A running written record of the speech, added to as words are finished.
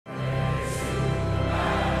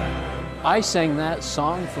I sang that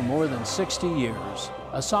song for more than 60 years,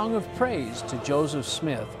 a song of praise to Joseph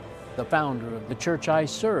Smith, the founder of the church I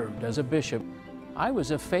served as a bishop. I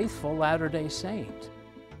was a faithful Latter-day Saint.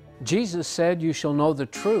 Jesus said, "You shall know the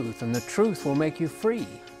truth, and the truth will make you free."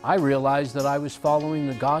 I realized that I was following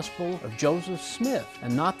the gospel of Joseph Smith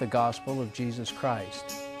and not the gospel of Jesus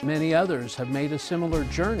Christ. Many others have made a similar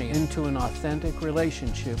journey into an authentic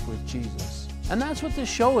relationship with Jesus. And that's what this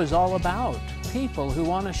show is all about, people who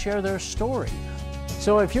want to share their story.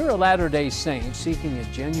 So if you're a Latter-day Saint seeking a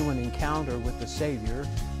genuine encounter with the Savior,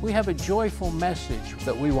 we have a joyful message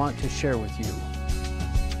that we want to share with you.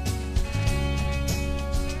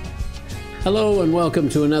 Hello and welcome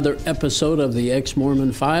to another episode of the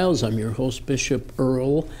Ex-Mormon Files. I'm your host, Bishop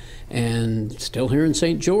Earl, and still here in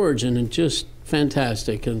St. George, and it's just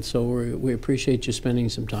fantastic. And so we appreciate you spending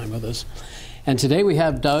some time with us. And today we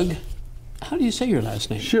have Doug. How do you say your last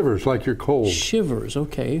name? Chivers, like you're cold. Chivers,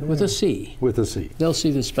 okay, yeah. With a C. With a C. They'll see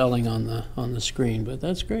the spelling on the screen, but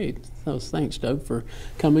that's great. So thanks, Doug, for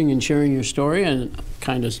coming and sharing your story. And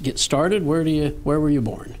kind of get started, where were you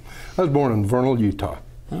born? I was born in Vernal, Utah.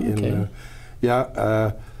 Okay.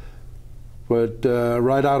 But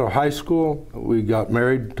right out of high school, we got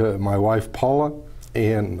married to my wife Paula,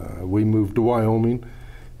 and we moved to Wyoming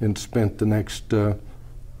and spent the next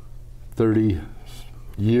 30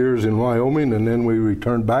 years in Wyoming, and then we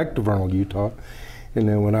returned back to Vernal, Utah, and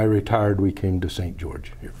then when I retired, we came to St.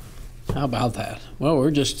 George here. How about that? Well,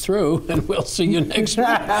 we're just through, and we'll see you next week.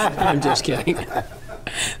 I'm just kidding.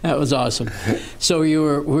 That was awesome. So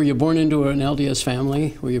were you born into an LDS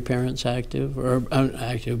family? Were your parents active, or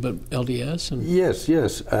active, but LDS? And yes.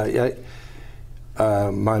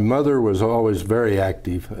 My mother was always very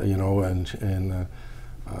active, and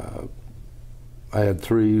I had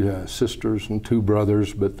three sisters and two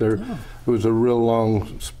brothers, but it was a real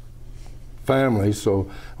long family, so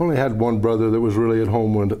I only had one brother that was really at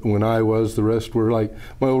home when I was. The rest were like,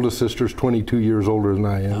 my oldest sister's 22 years older than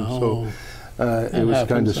I am, so it was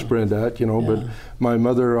kind of spread out, Yeah. But my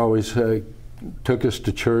mother always took us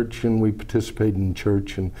to church, and we participated in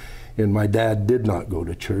church, and my dad did not go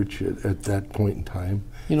to church at that point in time.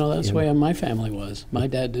 That's the way my family was. My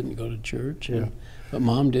dad didn't go to church, but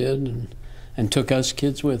Mom did, and took us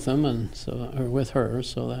kids with them, or with her,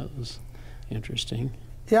 so that was interesting.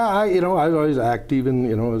 Yeah, I was always active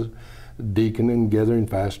as a deacon in gathering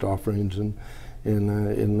fast offerings and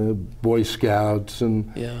in the Boy Scouts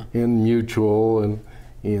and in Mutual and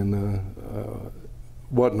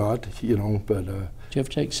whatnot, but. Did you have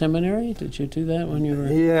to take seminary? Did you do that when you were?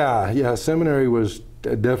 Yeah, seminary was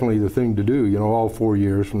definitely the thing to do, all 4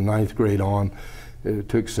 years from 9th grade on. It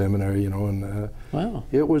took seminary, and wow.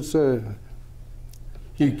 It was,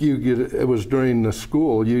 it was during the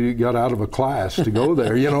school, you got out of a class to go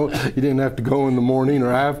there, you didn't have to go in the morning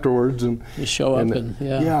or afterwards. And you show up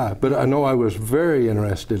Yeah, but I know I was very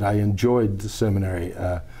interested. I enjoyed the seminary,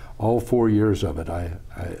 all 4 years of it. I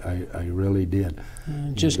really did.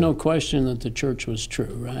 Just no question that the church was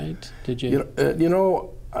true, right? Did you?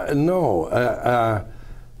 No.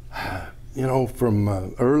 From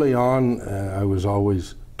early on, I was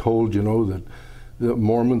always told, that the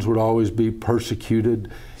Mormons would always be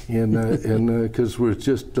persecuted, and because we're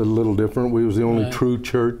just a little different. We was the only true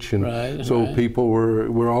church, and so people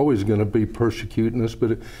were always going to be persecuting us.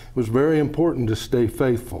 But it was very important to stay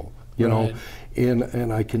faithful,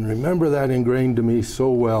 and I can remember that ingrained to me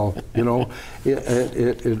so well.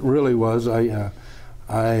 It really was. I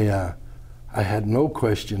had no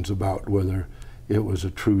questions about whether it was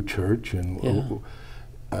a true church at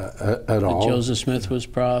all. Joseph Smith was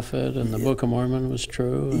prophet, and the Book of Mormon was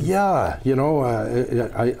true. Yeah,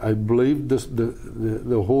 I believed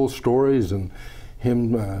the whole stories, and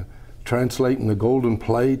him translating the golden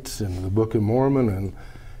plates and the Book of Mormon,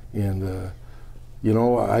 and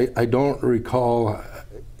I don't recall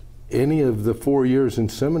any of the 4 years in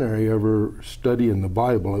seminary ever studying the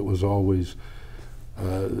Bible. It was always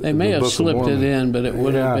they may have slipped it in, but it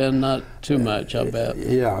would have been not too much, I bet.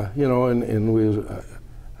 Yeah, and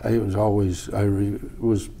I was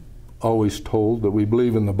always told that we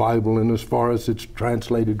believe in the Bible, and as far as it's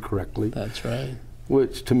translated correctly. That's right.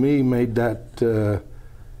 Which to me made that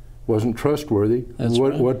wasn't trustworthy. That's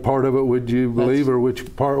what part of it would you believe, or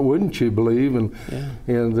which part wouldn't you believe? And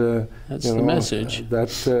that's the message.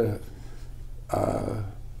 That's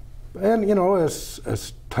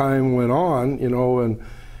as time went on,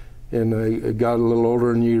 and I got a little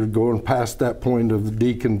older, and you're going past that point of the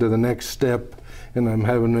deacon to the next step, and I'm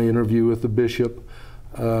having an interview with the bishop,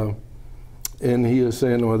 and he is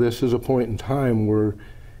saying, well, this is a point in time where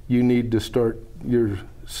you need to start your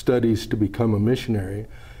studies to become a missionary.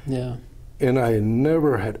 Yeah. and I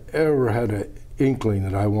never had ever had an inkling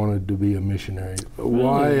that I wanted to be a missionary. Really?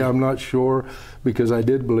 Why, I'm not sure, because I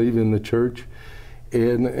did believe in the church,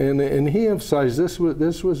 and he emphasized this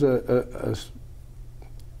was an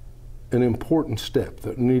important step,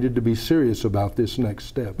 that needed to be serious about this next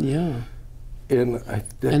step. Yeah.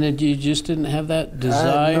 And you just didn't have that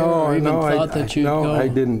desire, or even thought that you'd go? No, I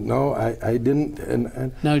didn't. No, I didn't.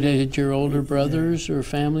 And now, did your older brothers or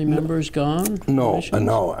family members gone? No,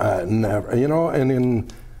 never. You know, and in,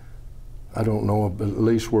 I don't know, but at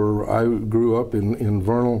least where I grew up in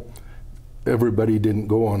Vernal, everybody didn't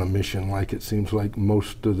go on a mission like it seems like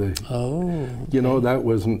most of the. Oh. Okay. You know, that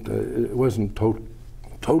wasn't it wasn't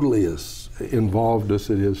totally as involved as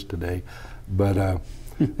it is today, but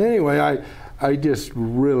anyway, I just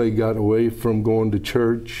really got away from going to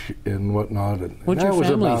church and whatnot. And what did your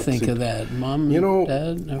family think of that? Mom,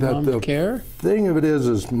 Dad, Mom care? The thing of it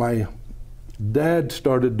is my dad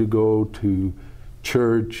started to go to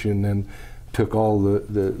church and then took all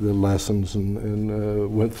the lessons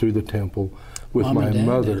and went through the temple with my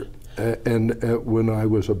mother. And when I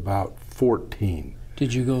was about 14.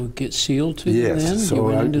 Did you go get sealed to yes, them then? So you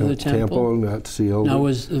went into the temple and got sealed.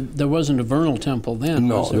 Now, there wasn't a Vernal temple then?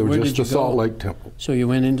 No, was there? there was Where just did a Salt Lake temple. So you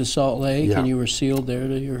went into Salt Lake, yeah. and you were sealed there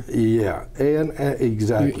to your... Yeah, and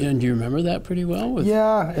exactly. And do you remember that pretty well?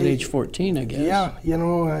 Yeah. At age 14, I guess. Yeah, you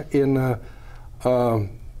know,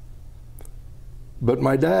 but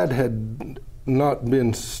my dad had not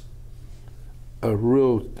been a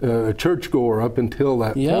real churchgoer up until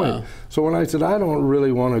that point. So when I said, I don't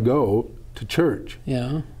really want to go to church,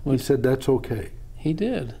 he said, that's okay. He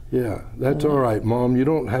did? Yeah, that's all right, Mom. You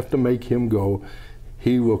don't have to make him go.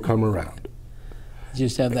 He will come around.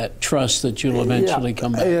 Just have that trust that you'll eventually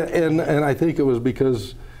come back. And I think it was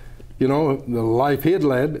because, you know, the life he had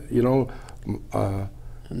led, you know.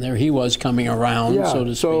 And there he was coming around, so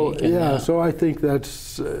to speak. So I think that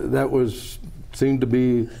seemed to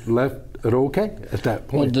be left at okay at that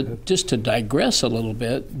point. Well, just to digress a little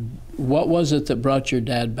bit, what was it that brought your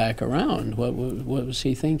dad back around? What was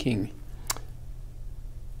he thinking?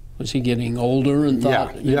 Was he getting older and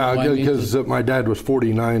thought? Yeah, because my dad was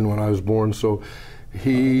 49 when I was born, so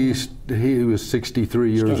he was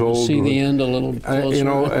 63 years old. To see the end a little closer. You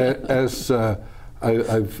know, as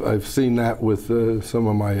I've seen that with some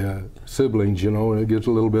of my siblings, you know, and it gets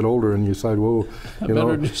a little bit older and you decide, well, you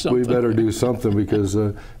know, we better do something because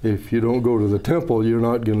if you don't go to the temple, you're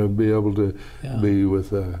not going to be able to be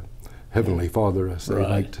with Heavenly Father, as they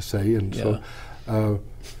like to say. And so,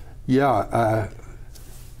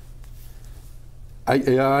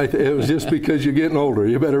 it was just because you're getting older.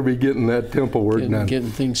 You better be getting that temple work done.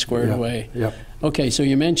 Getting things squared away. Yep. Okay, so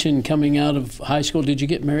you mentioned coming out of high school. Did you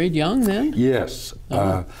get married young then? Yes.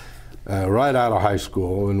 Right out of high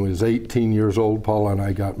school. When I was 18 years old, Paula and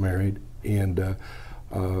I got married. And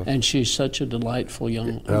she's such a delightful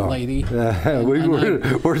young lady.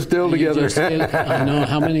 We're still together. I know.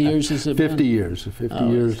 How many years has it 50 been? years. 50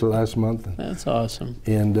 years last month. That's awesome.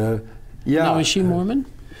 And Now, is she Mormon?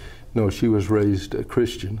 No, she was raised a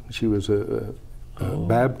Christian. She was a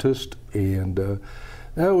Baptist, and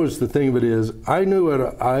that was the thing of it is, I knew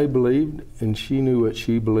what I believed, and she knew what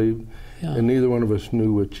she believed, and neither one of us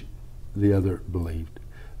knew what the other believed,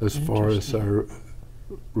 as far as our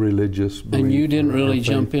religious belief. And you didn't really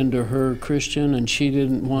jump into her Christian, and she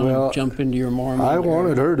didn't want to jump into your Mormon? I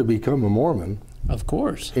wanted her to become a Mormon. Of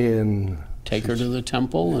course. And take her to the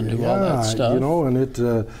temple and do all that stuff. You know, and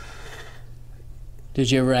it... Did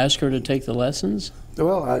you ever ask her to take the lessons?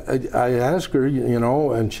 Well, I asked her, you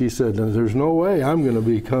know, and she said, "There's no way I'm going to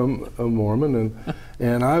become a Mormon,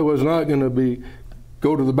 and I was not going to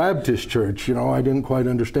go to the Baptist church." You know, I didn't quite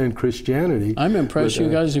understand Christianity. I'm impressed you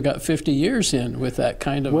guys have got 50 years in with that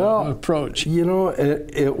kind of approach. You know,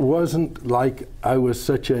 it wasn't like I was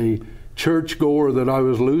such a churchgoer that I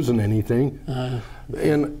was losing anything.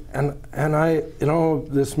 And I, you know,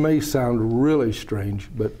 this may sound really strange,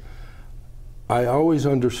 but I always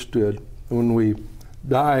understood when we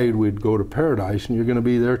died, we'd go to paradise, and you're going to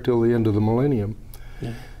be there till the end of the millennium.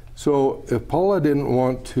 Yeah. So if Paula didn't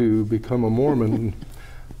want to become a Mormon,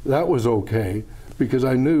 that was okay, because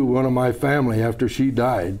I knew one of my family, after she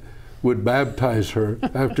died, would baptize her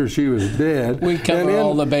after she was dead. We cover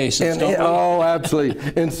all the bases, don't we? Oh,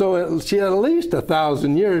 absolutely. And so she had at least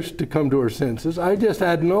 1,000 years to come to her senses. I just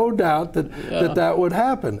had no doubt that would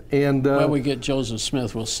happen. And when we get Joseph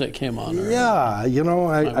Smith, we'll sick him on her. Yeah, you know,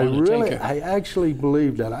 I actually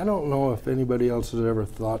believe that. I don't know if anybody else has ever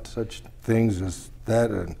thought such things as that.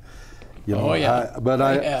 And you know,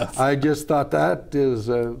 I just thought that is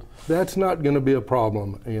that's not going to be a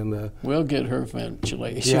problem. And we'll get her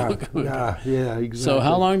eventually. Yeah, yeah, exactly. So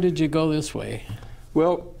how long did you go this way?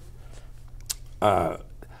 Well,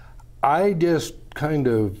 I just kind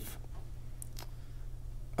of,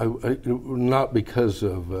 not because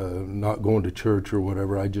of not going to church or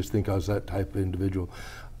whatever, I just think I was that type of individual.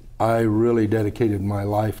 I really dedicated my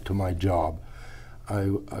life to my job. I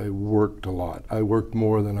worked a lot. I worked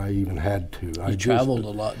more than I even had to. You traveled a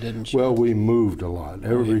lot, didn't you? Well, we moved a lot.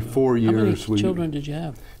 Every 4 years. How many children did you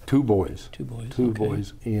have? 2 boys. 2 boys. Two okay.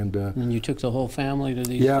 boys. And you took the whole family to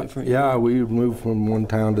these different... Yeah, we moved from one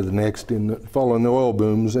town to the next following the oil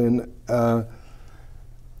booms. And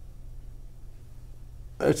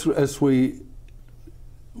as we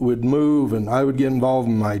would move, and I would get involved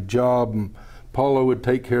in my job, and Paula would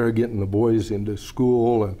take care of getting the boys into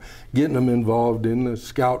school and getting them involved in the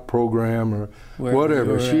scout program or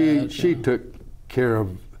whatever. She took care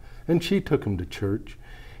of, and she took them to church.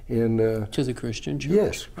 And to the Christian church?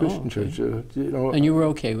 Yes, Christian church. You know. And you were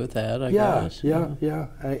okay with that, I guess? Yeah.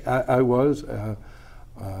 I was. The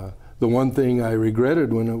one thing I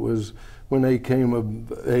regretted when they came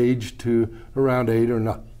of age to around 8 or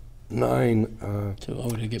 9.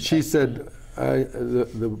 To get she said,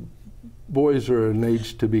 the boys are an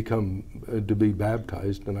age to be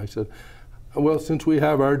baptized, and I said, well, since we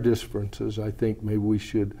have our differences, I think maybe we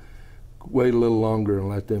should wait a little longer and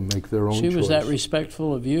let them make their own choice. She was that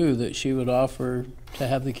respectful of you that she would offer to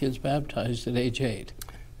have the kids baptized at age 8.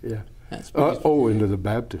 Yeah. Into the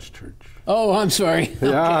Baptist church. Oh, I'm sorry.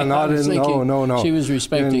 Yeah, okay. not in. No. She was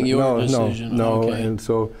respecting your decision. No, okay. And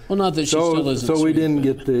so. Well, not that she still isn't. So we didn't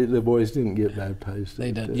get the boys didn't get baptized.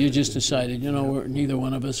 They did. You just decided, neither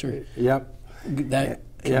one of us are. Yep. That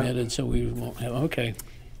committed, so we won't have. Okay.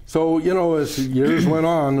 So as years went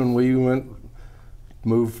on, and we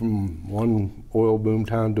moved from one oil boom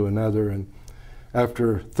town to another, and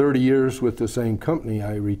after 30 years with the same company,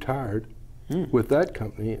 I retired with that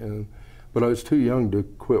company, but I was too young to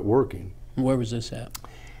quit working. Where was this at?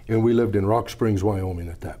 And we lived in Rock Springs, Wyoming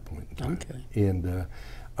at that point in time. Okay. And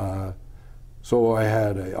so I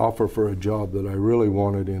had an offer for a job that I really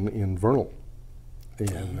wanted in Vernal.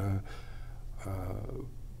 And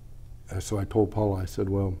so I told Paula, I said,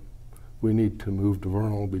 well, we need to move to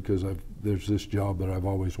Vernal because there's this job that I've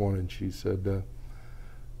always wanted. And she said,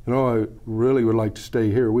 I really would like to stay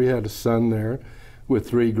here. We had a son there with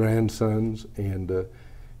 3 grandsons, and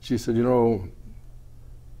she said,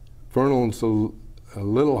 Vernal's a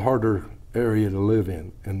little harder area to live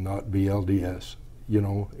in and not be LDS,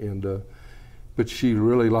 but she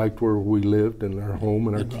really liked where we lived and our home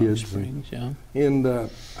and our kids. Springs, and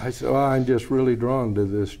I said, I'm just really drawn to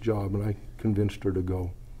this job, and I convinced her to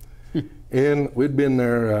go. And we'd been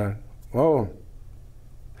there, a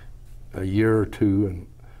year or 2, and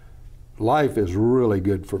life is really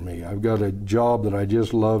good for me. I've got a job that I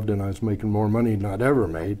just loved, and I was making more money than I'd ever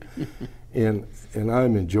made. And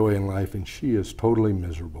I'm enjoying life, and she is totally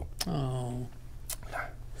miserable. Oh.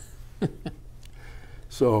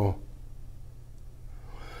 So,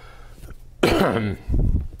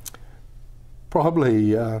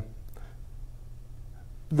 probably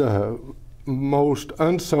the most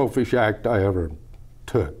unselfish act I ever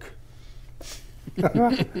took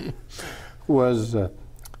was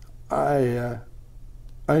I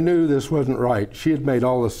knew this wasn't right. She had made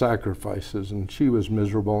all the sacrifices, and she was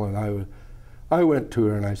miserable, and I went to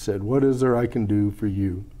her and I said, what is there I can do for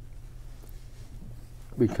you?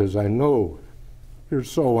 Because I know you're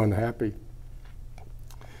so unhappy.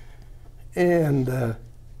 And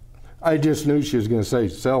I just knew she was going to say,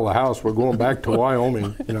 sell the house, we're going back to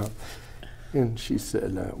Wyoming, And she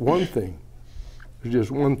said, one thing, there's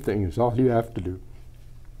just one thing, is all you have to do.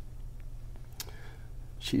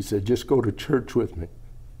 She said, just go to church with me.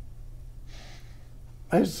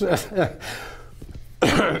 I said,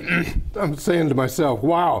 I'm saying to myself,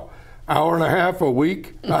 wow, hour and a half a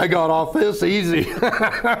week? I got off this easy.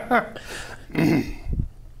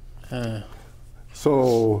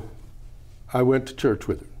 So I went to church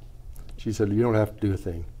with her. She said, you don't have to do a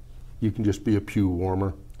thing. You can just be a pew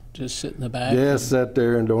warmer. Just sit in the back? Yeah, sit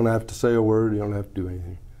there and don't have to say a word. You don't have to do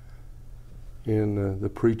anything. And the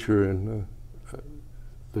preacher in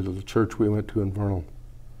the little church we went to in Vernal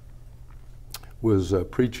was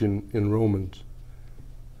preaching in Romans.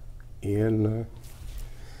 And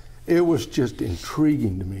it was just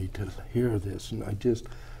intriguing to me to hear this. And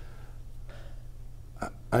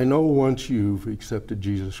I know once you've accepted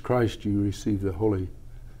Jesus Christ, you receive the Holy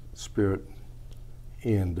Spirit.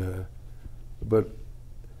 And but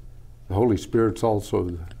the Holy Spirit's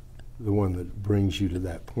also the one that brings you to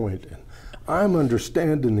that point. And I'm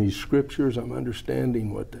understanding these scriptures. I'm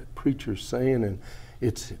understanding what that preacher's saying, and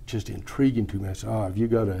it's just intriguing to me. I said, have you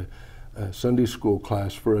got a Sunday school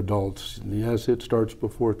class for adults? And yes, it starts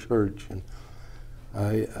before church. And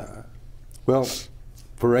well,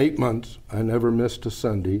 for 8 months, I never missed a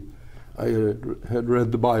Sunday. I had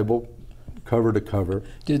read the Bible cover to cover.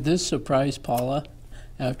 Did this surprise Paula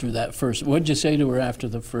after that first? What did you say to her after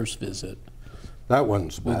the first visit? That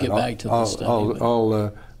one's bad. We'll get back to the study.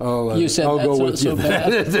 You said I'll that's go not with so you.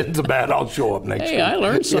 bad? It's bad. I'll show up next week. Hey, I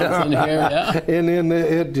learned something here. Yeah. And then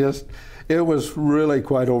it was really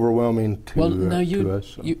quite overwhelming to, to us.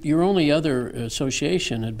 So. Your only other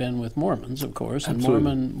association had been with Mormons, of course, and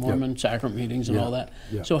Mormon sacrament meetings and all that.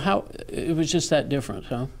 Yeah. So how, it was just that different,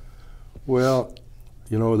 huh? Well,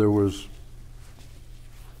 you know, there was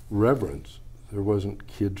reverence. There wasn't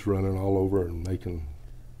kids running all over and making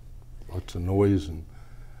lots of noise, and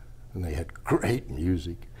they had great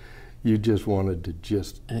music. You just wanted to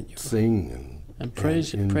just sing and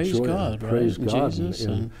praise God, right? Praise God.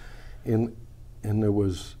 Jesus and there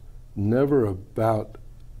was never about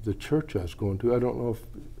the church I was going to. I don't know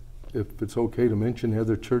if it's okay to mention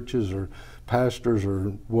other churches or pastors or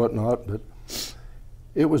whatnot, but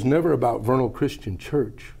it was never about Vernal Christian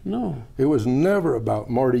Church. No. It was never about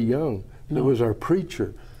Marty Young. No. It was our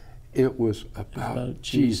preacher. It was about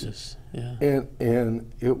Jesus. Yeah.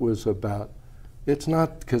 And it was about, it's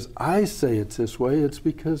not because I say it's this way, it's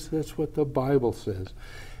because that's what the Bible says.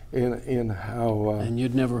 And how... and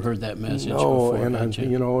you'd never heard that message before, had you?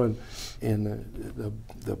 You know, and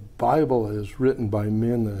the Bible is written by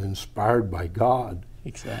men that are inspired by God.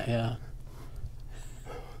 Exactly, yeah.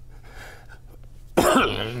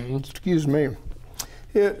 Excuse me.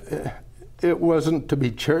 It wasn't to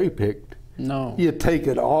be cherry-picked. No. You take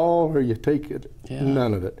it all or you take it,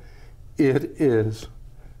 none of it. It is.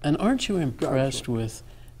 And aren't you impressed with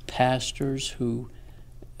pastors who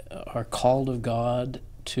are called of God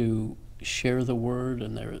to share the word,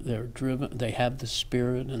 and they're driven, they have the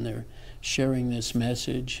Spirit, and they're sharing this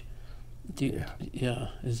message? Yeah.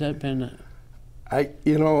 Has that been? I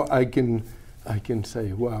can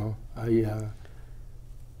say, wow,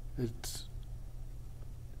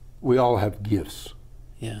 we all have gifts.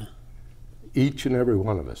 Yeah. Each and every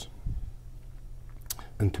one of us.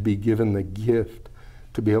 And to be given the gift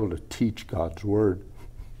to be able to teach God's word.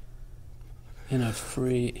 In a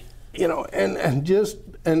free... You know, and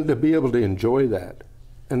to be able to enjoy that,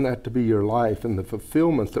 and that to be your life, and the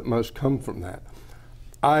fulfillment that must come from that.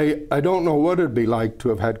 I don't know what it'd be like to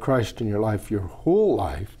have had Christ in your life your whole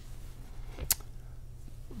life,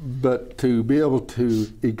 but to be able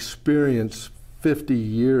to experience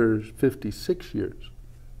 56 years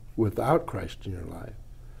without Christ in your life,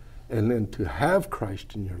 and then to have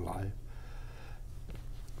Christ in your life,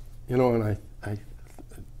 you know, and I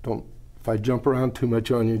don't, if I jump around too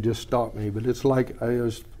much on you, just stop me, but it's like I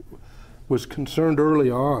was concerned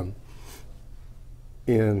early on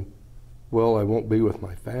in, well, I won't be with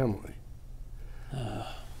my family.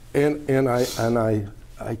 And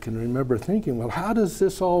I can remember thinking, well, how does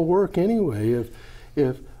this all work anyway?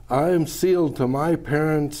 If I am sealed to my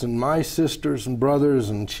parents and my sisters and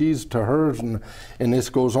brothers, and she's to hers, and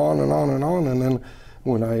this goes on and on and on, and then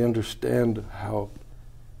when I understand how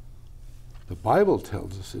the Bible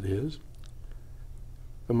tells us it is,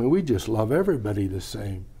 I mean, we just love everybody the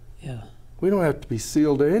same. Yeah. We don't have to be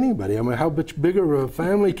sealed to anybody. I mean, how much bigger of a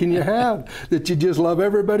family can you have that you just love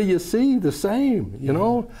everybody you see the same, you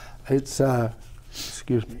know? It's,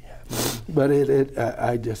 excuse me. But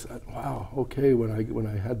I just thought, wow, okay, when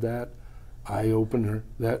I had that eye-opener,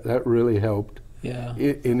 that really helped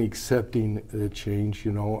in accepting the change,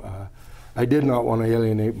 you know. I did not want to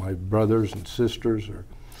alienate my brothers and sisters, or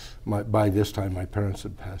by this time my parents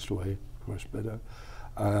had passed away, of course, but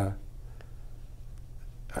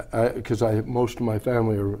because most of my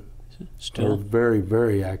family are very,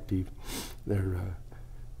 very active. They're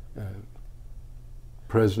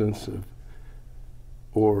presidents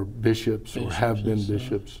or bishops, or have been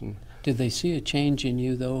bishops. And did they see a change in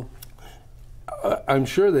you, though? I'm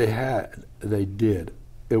sure they did.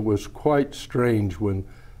 It was quite strange when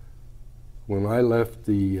I left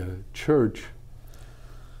the church.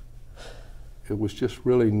 It was just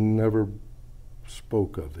really never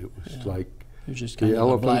spoke of. It was like just the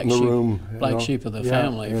elephant in the room. Black sheep of the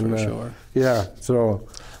family, for sure. Yeah, so.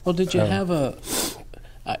 Well, did you have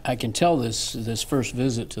I can tell this first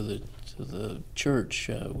visit to the church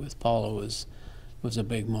with Paula was a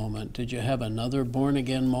big moment. Did you have another born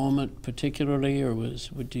again moment particularly, or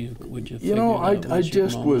would you You know,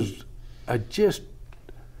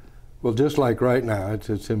 well, just like right now,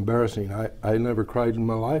 it's embarrassing. I never cried in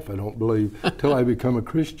my life, I don't believe, till I become a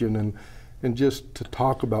Christian, and just to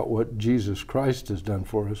talk about what Jesus Christ has done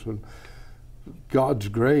for us. God's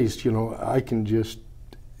grace, you know, I can just,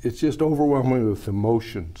 it's just overwhelming with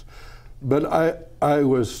emotions. But I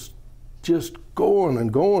was just going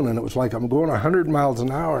and going, and it was like I'm going 100 miles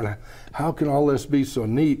an hour, and how can all this be so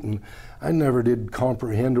neat? And I never did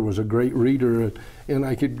comprehend or was a great reader, and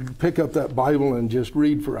I could pick up that Bible and just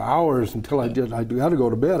read for hours until I got to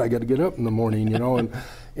go to bed. I got to get up in the morning, you know,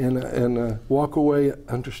 and walk away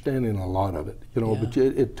understanding a lot of it, you know. But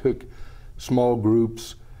it took small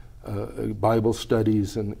groups, Bible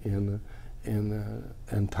studies, and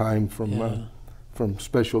time from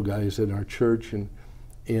special guys in our church and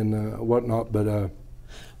whatnot. But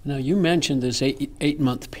now, you mentioned this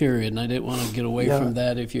eight-month period, and I didn't want to get away from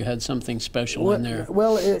that if you had something special in there.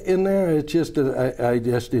 Well, in there, it's just I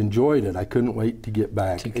just enjoyed it. I couldn't wait to get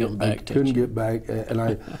back. To come back. I couldn't get back, and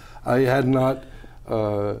I had not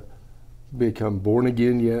become born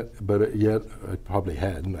again yet, but yet I probably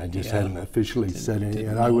hadn't. I just hadn't officially said anything.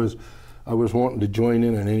 And I was wanting to join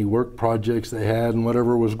in on any work projects they had and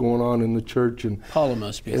whatever was going on in the church. And Paula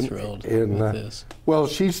must be thrilled with this. Well,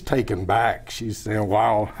 she's taken back. She's saying,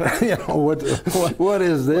 "Wow, you know, what is this? What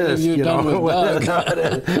have you done with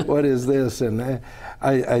Doug? What is this?" And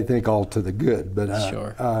I think all to the good. But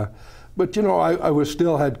sure. But you know, I was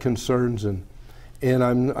still had concerns, and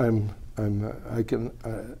I'm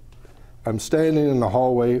standing in the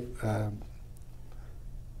hallway,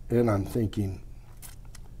 and I'm thinking,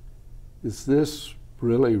 is this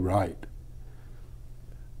really right?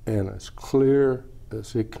 And as clear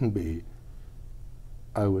as it can be,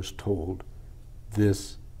 I was told,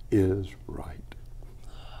 this is right.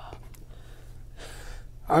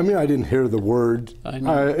 I mean, I didn't hear the words. I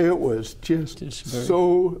know. It was just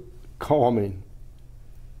so calming.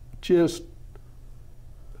 Just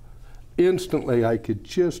instantly, I could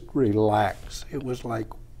just relax. It was like,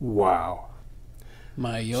 wow.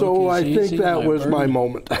 My yoke so is I easy, think that was my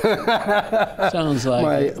moment. Sounds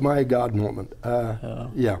like my God moment.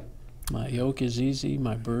 Yeah. My yoke is easy,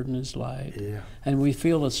 my burden is light. Yeah. And we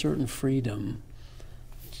feel a certain freedom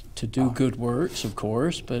to do good works, of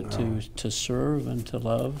course, but to serve and to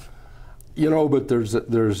love. You know, but there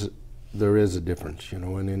is a difference, you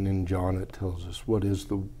know, and in John it tells us what is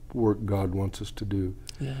the work God wants us to do.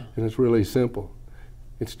 Yeah. And it's really simple.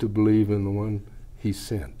 It's to believe in the one He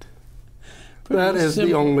sent. That is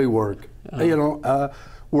the only work. You know,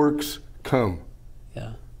 works come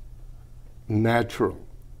natural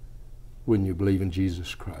when you believe in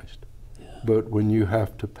Jesus Christ. Yeah. But when you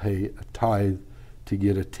have to pay a tithe to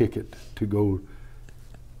get a ticket to go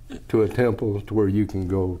to a temple to where you can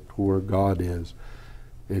go to where God is,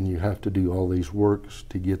 and you have to do all these works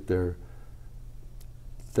to get there,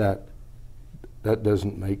 that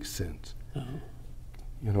doesn't make sense.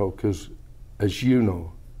 You know, because as you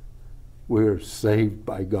know, we're saved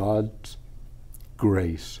by God's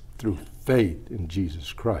grace through faith in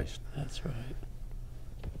Jesus Christ. That's right.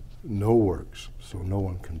 No works, so no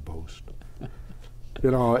one can boast.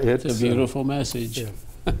 You know, it's a beautiful message. Yeah.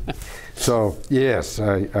 So yes,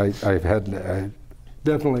 I've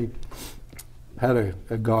definitely had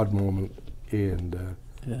a God moment, and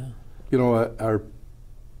you know,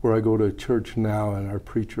 where I go to church now, and our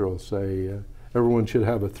preacher will say, everyone should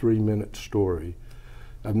have a 3-minute story.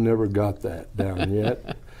 I've never got that down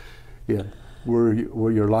yet. Yeah, where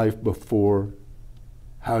your life before,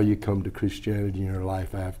 how you come to Christianity, and your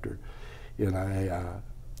life after, and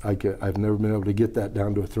I've never been able to get that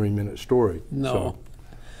down to a 3-minute story. No. So.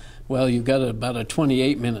 Well, you've got about a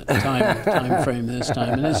 28-minute time frame this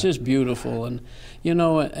time, and it's just beautiful. And you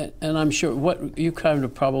know, and I'm sure what you kind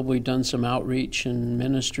of probably done some outreach and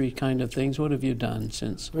ministry kind of things. What have you done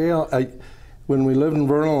since? Well, when we lived in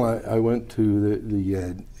Vernal, I went to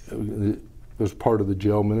it was part of the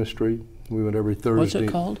jail ministry. We went every Thursday. What's it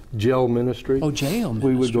called? Jail ministry. Oh, jail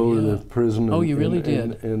ministry. We would go to the prison. Oh, you really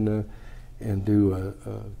did. And do a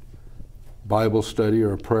Bible study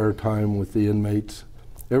or a prayer time with the inmates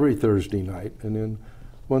every Thursday night. And then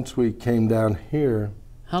once we came down here.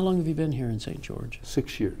 How long have you been here in St. George?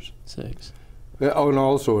 6 years. 6. Oh, and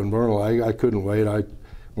also in Vernal, I couldn't wait. I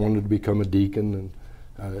wanted to become a deacon, and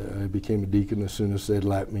I became a deacon as soon as they'd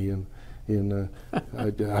let me. And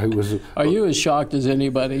I was. Are you as shocked as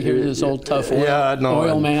anybody here, this old tough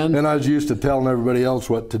oil man? And I was used to telling everybody else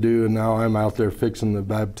what to do, and now I'm out there fixing the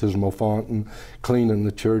baptismal font and cleaning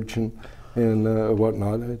the church and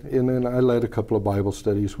whatnot. And then I led a couple of Bible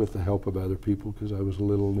studies with the help of other people because I was a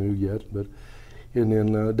little new yet. And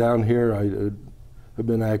then down here, I've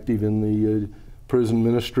been active in the prison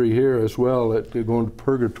ministry here as well, going to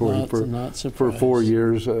purgatory for 4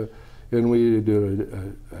 years. And we do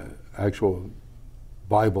an actual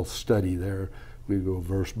Bible study there. We go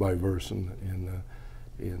verse by verse and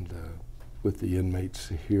with the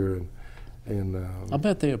inmates here, and I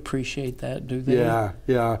bet they appreciate that, do they? yeah,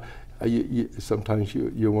 yeah. Sometimes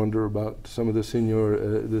you wonder about some of the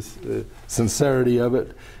sincerity of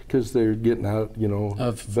it, because they're getting out, you know,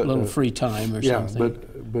 Of a little free time or yeah,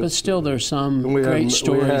 something. but Still, there's some great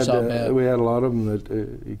stories. I'll bet. We had a lot of them that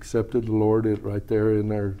accepted the Lord right there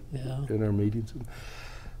in our meetings.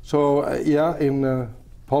 So yeah, and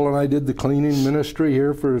Paul and I did the cleaning ministry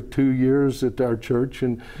here for 2 years at our church,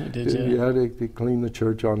 and did you? Yeah, they clean the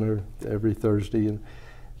church on there every Thursday,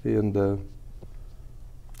 and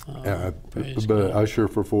but usher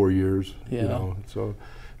for 4 years. Yeah. You know, so.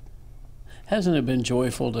 Hasn't it been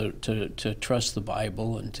joyful to trust the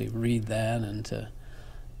Bible and to read that and to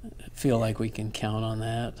feel like we can count on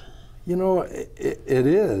that? You know, it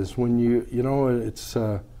is when you know, it's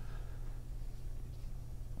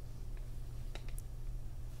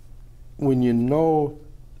when you know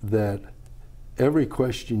that every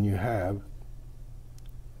question you have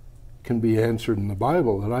can be answered in the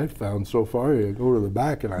Bible that I've found so far. I go to the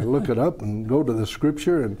back and I look it up and go to the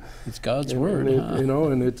Scripture, and it's God's Word, huh? You know,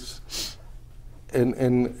 and it's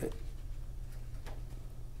and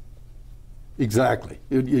exactly.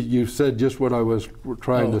 You said just what I was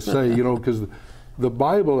trying to say. You know, because the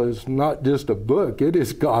Bible is not just a book; it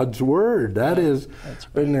is God's Word. That is, that's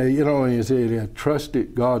right. And you know, when you say trust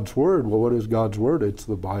it, God's Word. Well, what is God's Word? It's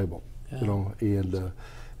the Bible. Yeah. You know, and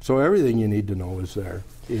so everything you need to know is there.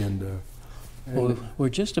 And well, we're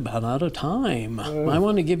just about out of time. I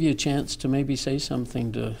want to give you a chance to maybe say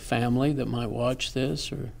something to family that might watch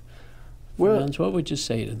this, or friends. What would you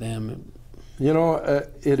say to them? You know,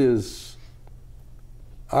 it is.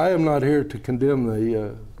 I am not here to condemn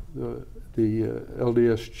the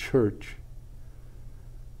LDS Church.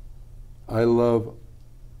 I love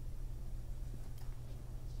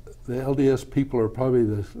the LDS people. Are probably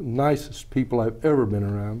the nicest people I've ever been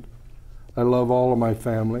around. I love all of my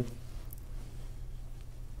family.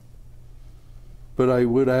 But I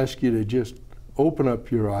would ask you to just open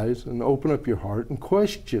up your eyes and open up your heart and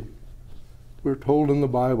question. We're told in the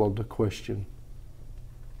Bible to question.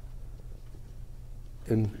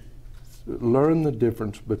 And learn the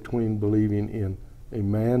difference between believing in a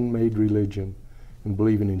man-made religion and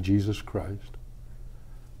believing in Jesus Christ.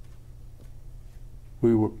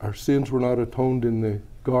 Our sins were not atoned in the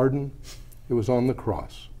garden. It was on the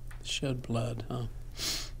cross. Shed blood, huh?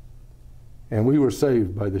 And we were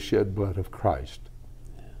saved by the shed blood of Christ.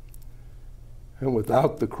 Yeah. And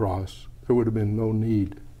without the cross, there would have been no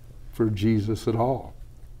need for Jesus at all.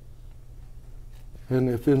 And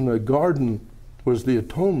if in the garden was the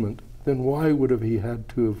atonement, then why would have he had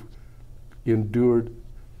to have endured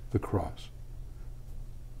the cross?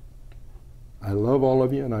 I love all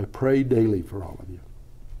of you, and I pray daily for all of you.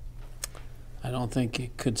 I don't think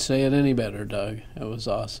you could say it any better, Doug. It was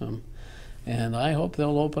awesome. And I hope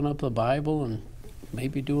they'll open up the Bible and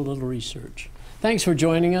maybe do a little research. Thanks for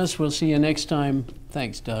joining us. We'll see you next time.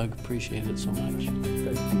 Thanks, Doug. Appreciate it so much.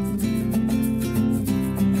 Thank you.